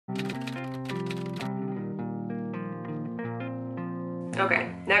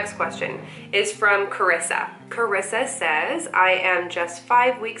Okay, next question is from Carissa. Carissa says, I am just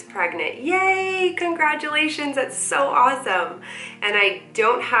 5 weeks pregnant. Yay, congratulations, that's so awesome. And I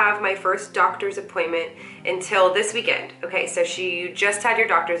don't have my first doctor's appointment until this weekend. Okay, so you just had your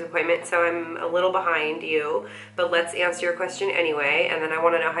doctor's appointment, so I'm a little behind you, but let's answer your question anyway, and then I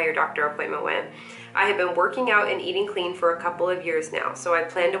wanna know how your doctor appointment went. I have been working out and eating clean for a couple of years now, so I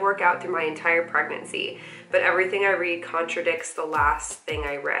plan to work out through my entire pregnancy, but everything I read contradicts the last thing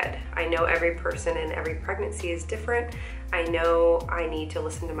I read. I know every person and every pregnancy is different. I know I need to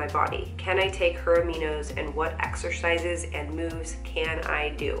listen to my body. Can I take her aminos, and what exercises and moves can I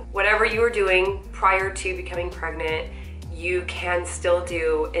do? Whatever you were doing prior to becoming pregnant, you can still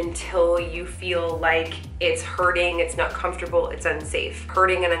do until you feel like it's hurting, it's not comfortable, it's unsafe.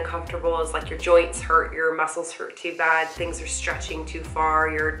 Hurting and uncomfortable is like your joints hurt, your muscles hurt too bad, things are stretching too far,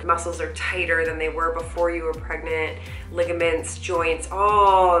 your muscles are tighter than they were before you were pregnant, ligaments, joints,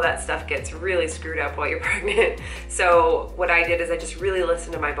 all that stuff gets really screwed up while you're pregnant. So what I did is I just really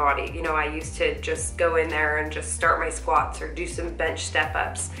listened to my body. You know, I used to just go in there and just start my squats or do some bench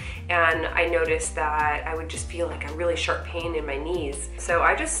step-ups, and I noticed that I would just feel like a really sharp pain in my knees. So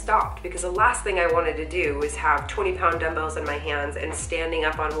I just stopped, because the last thing I wanted to do was have 20-pound dumbbells in my hands and standing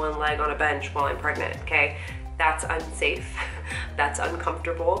up on one leg on a bench while I'm pregnant, okay? That's unsafe, that's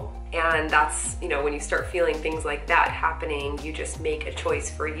uncomfortable, and that's, you know, when you start feeling things like that happening, you just make a choice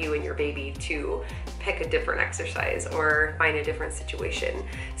for you and your baby to pick a different exercise or find a different situation.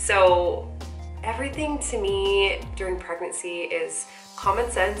 So everything to me during pregnancy is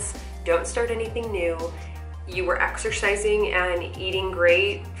common sense. Don't start anything new. You were exercising and eating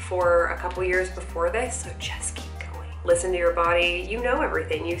great for a couple years before this, so just keep going. Listen to your body. You know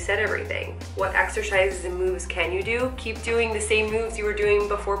everything. You said everything. What exercises and moves can you do? Keep doing the same moves you were doing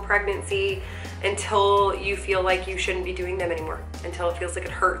before pregnancy until you feel like you shouldn't be doing them anymore, until it feels like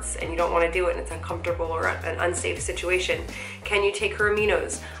it hurts and you don't want to do it and it's uncomfortable or an unsafe situation. Can you take her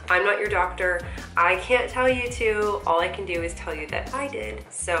aminos? I'm not your doctor. I can't tell you to. All I can do is tell you that I did.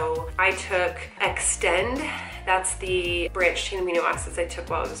 So I took Extend. That's the branched chain amino acids I took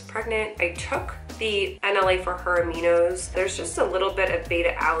while I was pregnant. I took the NLA for her aminos. There's just a little bit of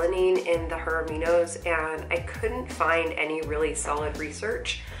beta alanine in the her aminos, and I couldn't find any really solid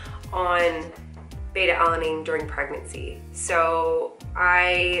research on beta alanine during pregnancy. So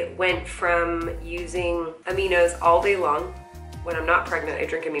I went from using aminos all day long. When I'm not pregnant, I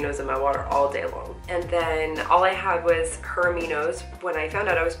drink aminos in my water all day long. And then all I had was her aminos when I found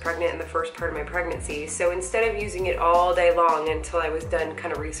out I was pregnant in the first part of my pregnancy. So instead of using it all day long until I was done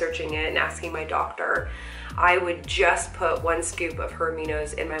kind of researching it and asking my doctor, I would just put 1 scoop of her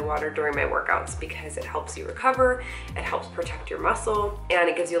aminos in my water during my workouts, because it helps you recover, it helps protect your muscle, and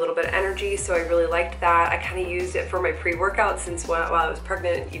it gives you a little bit of energy. So I really liked that. I kind of used it for my pre-workout, since while I was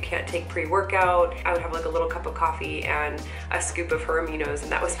pregnant, you can't take pre-workout. I would have like a little cup of coffee and a scoop of her aminos,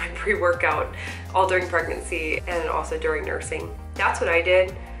 and that was my pre-workout all during pregnancy and also during nursing. That's what I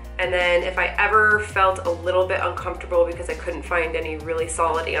did. And then if I ever felt a little bit uncomfortable because I couldn't find any really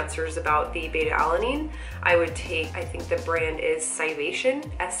solid answers about the beta alanine, I would take, I think the brand is Scivation,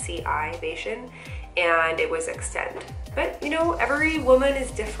 S-C-I-Vation, and it was Extend. But you know, every woman is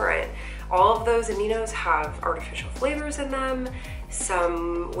different. All of those aminos have artificial flavors in them.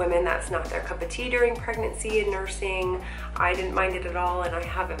 Some women, that's not their cup of tea during pregnancy and nursing. I didn't mind it at all, and I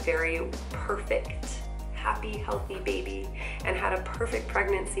have a very perfect, happy, healthy baby and had a perfect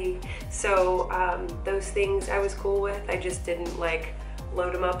pregnancy. So those things I was cool with. I just didn't like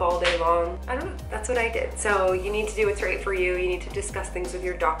load them up all day long. I don't know, that's what I did. So you need to do what's right for you. You need to discuss things with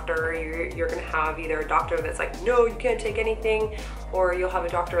your doctor. You're gonna have either a doctor that's like, no, you can't take anything, or you'll have a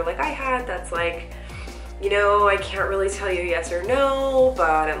doctor like I had that's like, you know, I can't really tell you yes or no,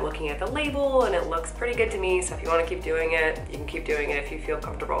 but I'm looking at the label and it looks pretty good to me, so if you want to keep doing it, you can keep doing it if you feel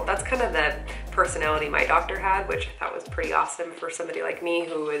comfortable. That's kind of the personality my doctor had, which I thought was pretty awesome for somebody like me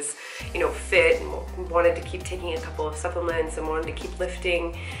who was, you know, fit and wanted to keep taking a couple of supplements and wanted to keep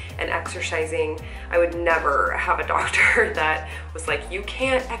lifting and exercising. I would never have a doctor that was like, you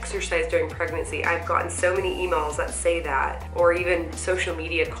can't exercise during pregnancy. I've gotten so many emails that say that, or even social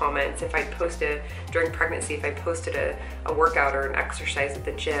media comments. If I posted during pregnancy, if I posted a workout or an exercise at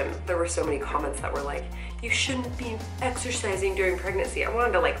the gym, there were so many comments that were like, you shouldn't be exercising during pregnancy. I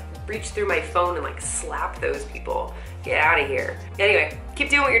wanted to like reach through my phone and like slap those people. Get out of here. Anyway, keep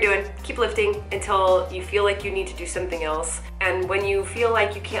doing what you're doing. Keep lifting until you feel like you need to do something else. And when you feel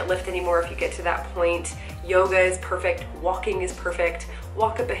like you can't lift anymore, if you get to that point, yoga is perfect, walking is perfect.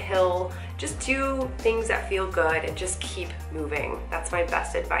 Walk up a hill, just do things that feel good and just keep moving. That's my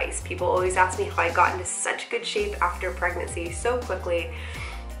best advice. People always ask me how I got into such good shape after pregnancy so quickly,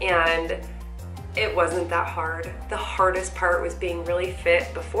 and it wasn't that hard. The hardest part was being really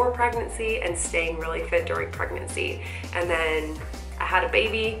fit before pregnancy and staying really fit during pregnancy. And then I had a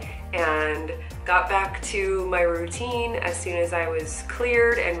baby and got back to my routine as soon as I was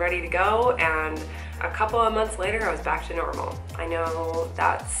cleared and ready to go, and a couple of months later I was back to normal. I know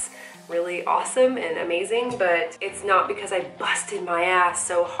that's really awesome and amazing, but it's not because I busted my ass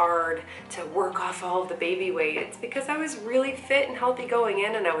so hard to work off all of the baby weight. It's because I was really fit and healthy going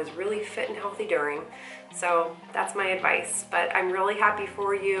in, and I was really fit and healthy during. So that's my advice, but I'm really happy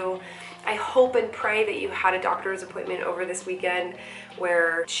for you. I hope and pray that you had a doctor's appointment over this weekend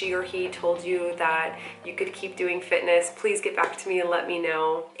where she or he told you that you could keep doing fitness. Please get back to me and let me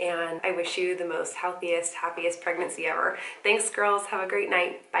know. And I wish you the most healthiest, happiest pregnancy ever. Thanks, girls. Have a great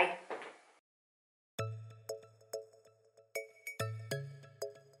night. Bye.